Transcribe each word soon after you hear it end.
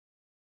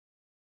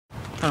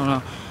I don't know.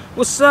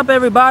 What's up,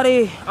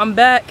 everybody? I'm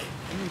back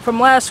from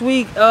last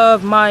week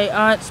of my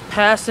aunt's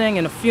passing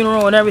and the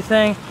funeral and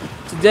everything.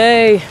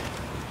 Today,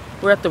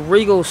 we're at the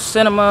Regal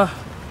Cinema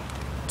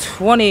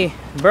 20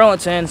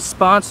 Burlington,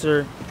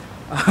 sponsor.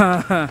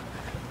 And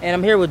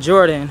I'm here with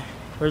Jordan.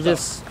 We're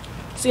just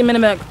seeing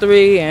Minimac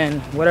 3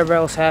 and whatever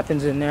else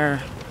happens in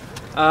there.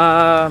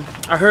 I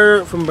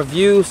heard from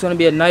reviews it's going to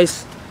be a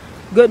nice,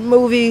 good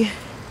movie.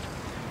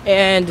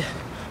 And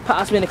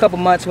possibly in a couple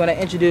months when I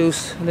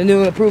introduce the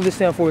new improved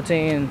Ustream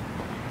 14 in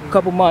a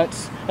couple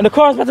months. And the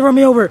car's about to run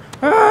me over.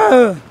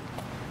 Ah!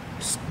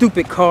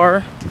 Stupid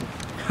car.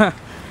 And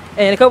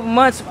in a couple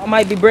months I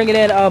might be bringing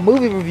in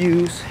movie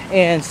reviews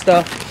and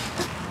stuff.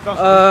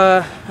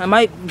 I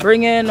might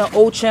bring in an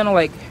old channel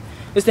like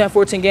Ustream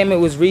 14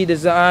 Gaming was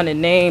redesigned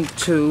and named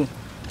to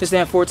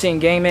Ustream 14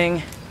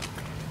 Gaming.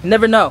 You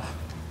never know.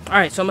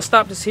 Alright, so I'm gonna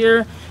stop this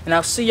here and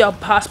I'll see y'all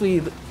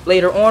possibly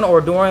later on or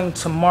during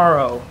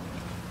tomorrow.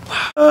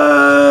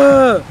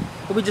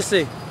 What we just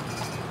see?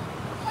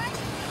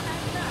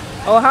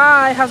 Oh,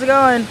 hi, how's it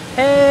going?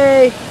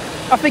 Hey,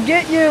 I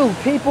forget you,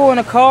 people in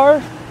a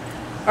car.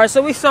 Alright,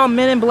 so we saw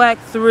Men in Black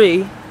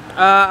 3.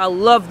 I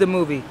love the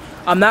movie.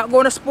 I'm not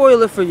going to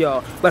spoil it for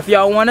y'all, but if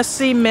y'all want to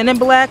see Men in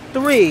Black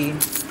 3,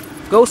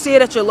 go see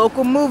it at your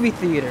local movie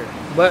theater.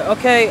 But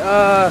okay,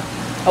 I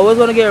was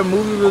going to get a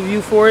movie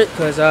review for it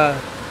because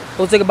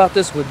we'll think about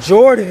this with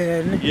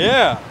Jordan.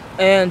 Yeah.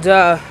 And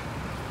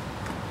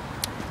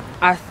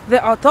I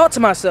thought to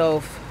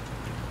myself,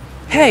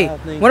 hey,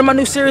 one of my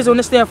new series on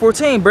Ustream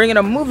 14 bringing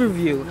a movie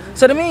review.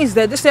 So that means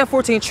that Ustream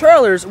 14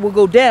 trailers will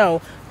go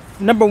down.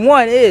 Number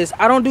one is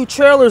I don't do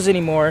trailers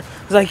anymore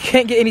because I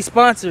can't get any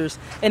sponsors.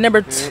 And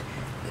number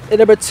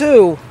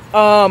two,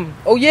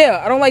 oh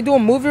yeah, I don't like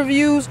doing movie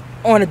reviews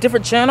on a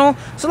different channel.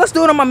 So let's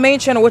do it on my main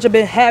channel, which I've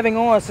been having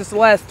on since the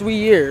last 3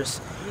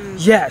 years.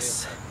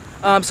 Yes.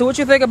 So what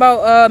you think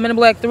about Men in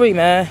Black 3,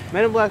 man?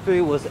 Men in Black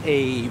 3 was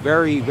a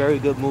very, very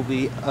good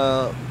movie.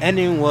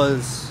 Ending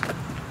was...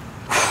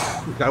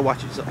 you gotta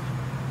watch it yourself.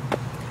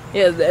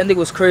 Yeah, the ending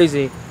was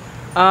crazy.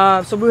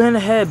 So we're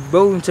gonna head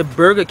going to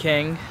Burger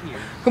King.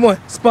 Come on,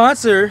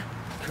 sponsor.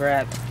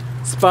 Crap.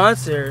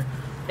 Sponsor.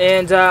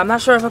 And I'm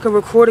not sure if I can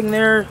recording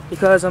there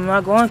because I'm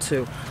not going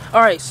to.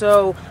 Alright,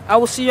 so I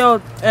will see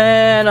y'all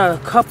in a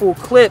couple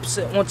clips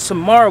on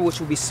tomorrow, which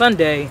will be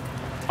Sunday.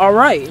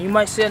 Alright, you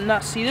might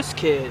not see this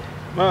kid.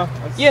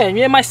 Yeah,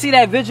 you might see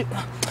that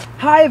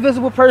hi,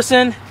 invisible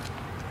person.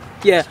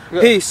 Yeah,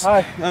 peace.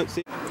 Hi.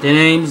 The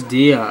name's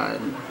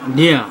DION.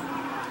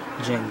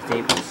 James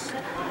Davis.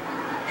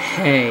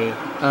 Hey,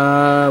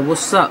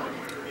 what's up?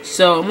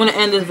 So I'm gonna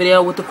end this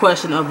video with the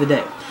question of the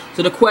day.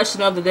 So the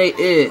question of the day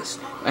is,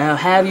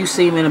 have you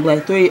seen Men in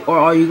Black 3 or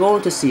are you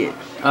going to see it?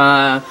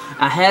 I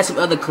had some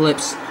other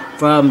clips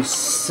from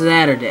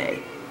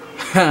Saturday.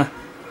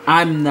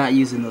 I'm not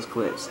using those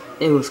clips.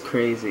 It was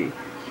crazy.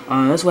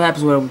 That's what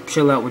happens when I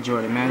chill out with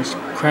Jordan, man. It's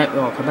crap.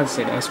 Oh, I'm about to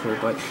say the S word,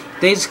 but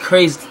things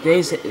crazy.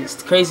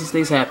 It's crazy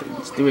things happen.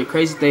 It's the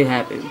crazy thing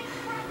happen.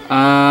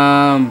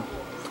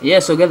 Yeah.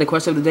 So again, the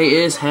question of the day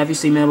is: have you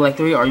seen Men in Black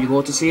 3? Are you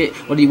going to see it?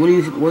 What do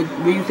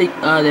you think?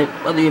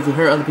 If you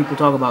heard other people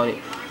talk about it?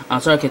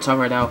 I'm sorry I can't talk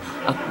right now.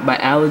 My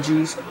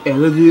allergies.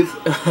 In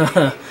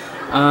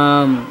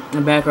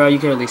the background you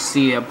can't really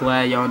see it. I'm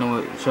glad y'all know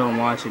what show I'm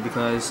watching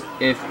because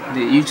if the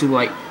YouTube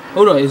like,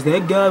 hold on, is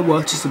that guy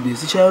watching some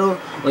Disney Channel?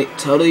 Like,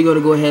 totally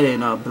gonna go ahead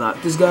and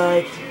block this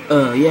guy.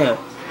 Yeah.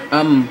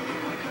 I'm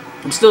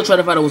still trying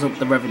to find out what's up with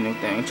the revenue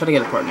thing. I'm trying to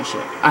get a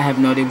partnership. I have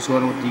no idea what's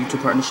going on with the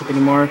YouTube partnership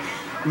anymore.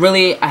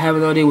 Really, I have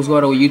no idea what's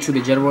going on with YouTube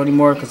in general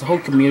anymore because the whole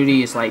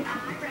community is like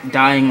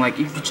dying. Like,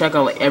 if you check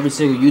out like every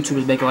single YouTuber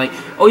is making like,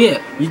 oh yeah,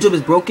 YouTube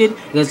is broken.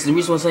 That's the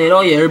reason why I say it.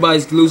 Oh yeah,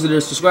 everybody's losing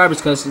their subscribers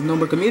because there's no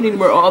more community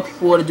anymore. All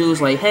people want to do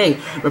is like, hey,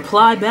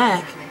 reply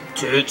back.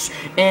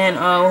 And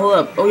hold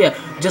up, oh yeah,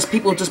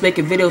 people just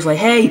making videos like,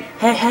 hey,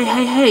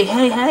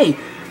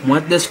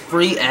 want this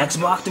free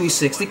Xbox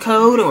 360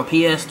 code or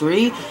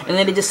PS3, and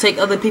then they just take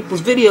other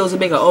people's videos and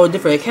make all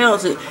different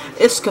accounts.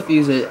 It's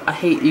confusing. I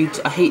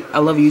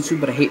love YouTube,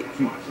 but I hate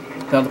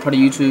the other part of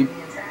YouTube.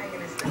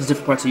 There's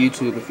different parts of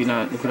YouTube if you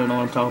don't know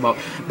what I'm talking about.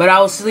 But I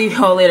will see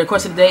y'all later.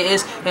 Question of the day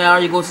is, hey,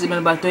 are you going to see Men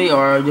in Black 3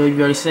 or have you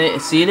already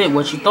seen it?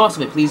 What's your thoughts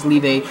of it? Please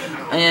leave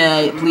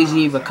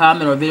a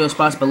comment or video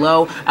response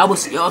below. I will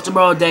see y'all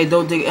tomorrow day.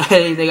 Don't think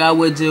anything I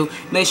would do.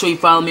 Make sure you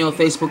follow me on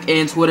Facebook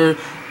and Twitter.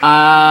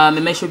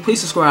 And make sure you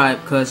please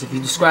subscribe because if you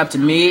subscribe to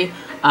me,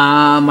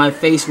 my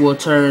face will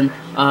turn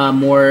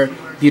more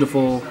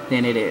beautiful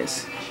than it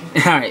is.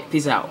 Alright,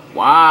 peace out.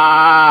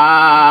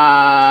 Wow.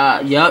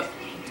 Yup.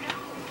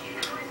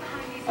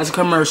 That's a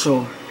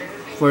commercial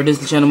for a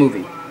Disney Channel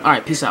movie.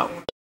 Alright, peace out.